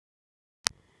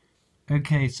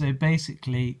Okay, so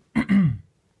basically,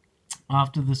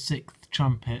 after the sixth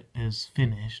trumpet is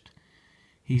finished,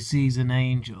 he sees an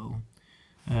angel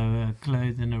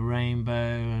clothed in a rainbow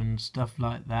and stuff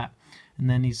like that, and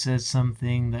then he says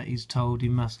something that he's told he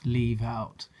must leave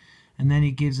out, and then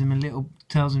he gives him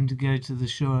tells him to go to the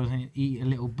shore and eat a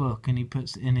little book, and he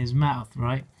puts it in his mouth,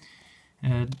 right?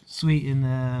 Sweet in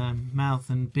the mouth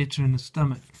and bitter in the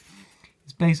stomach.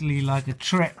 It's basically like a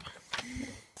trip.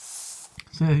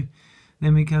 So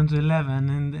then we come to 11,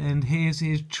 and here's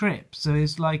his trip. So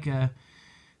it's like a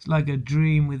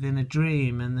dream within a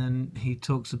dream, and then he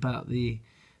talks about the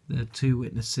two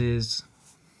witnesses,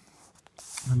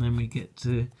 and then we get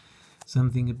to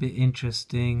something a bit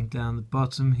interesting down the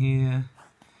bottom here.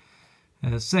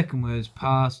 Second woe is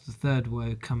past, the third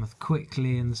woe cometh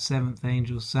quickly, and the seventh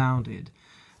angel sounded.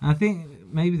 And I think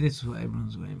maybe this is what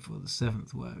everyone's waiting for, the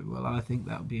seventh woe. Well, I think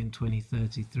that'll be in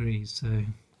 2033. So,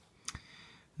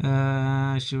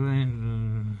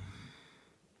 and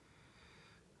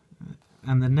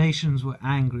the nations were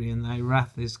angry, and thy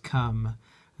wrath is come,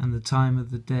 and the time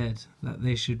of the dead, that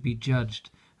they should be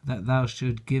judged, that thou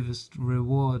should givest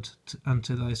reward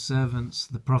unto thy servants,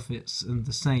 the prophets and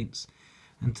the saints,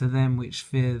 and to them which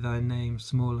fear thy name,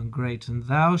 small and great, and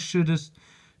thou shouldest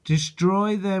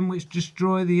destroy them which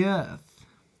destroy the earth.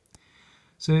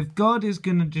 So if God is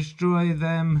going to destroy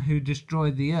them who destroy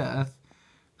the earth,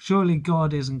 surely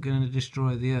God isn't going to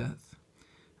destroy the earth.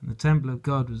 And the temple of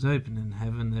God was open in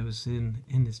heaven. There was in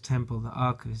his temple the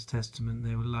ark of his testament.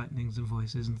 There were lightnings and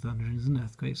voices and thunderings and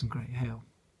earthquakes and great hail,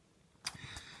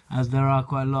 as there are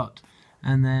quite a lot.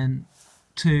 And then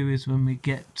 2 is when we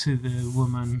get to the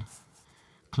woman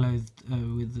clothed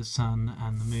with the sun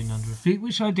and the moon under her feet,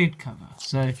 which I did cover.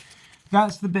 So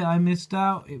that's the bit I missed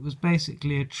out. It was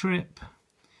basically a trip,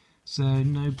 so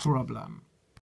no problem.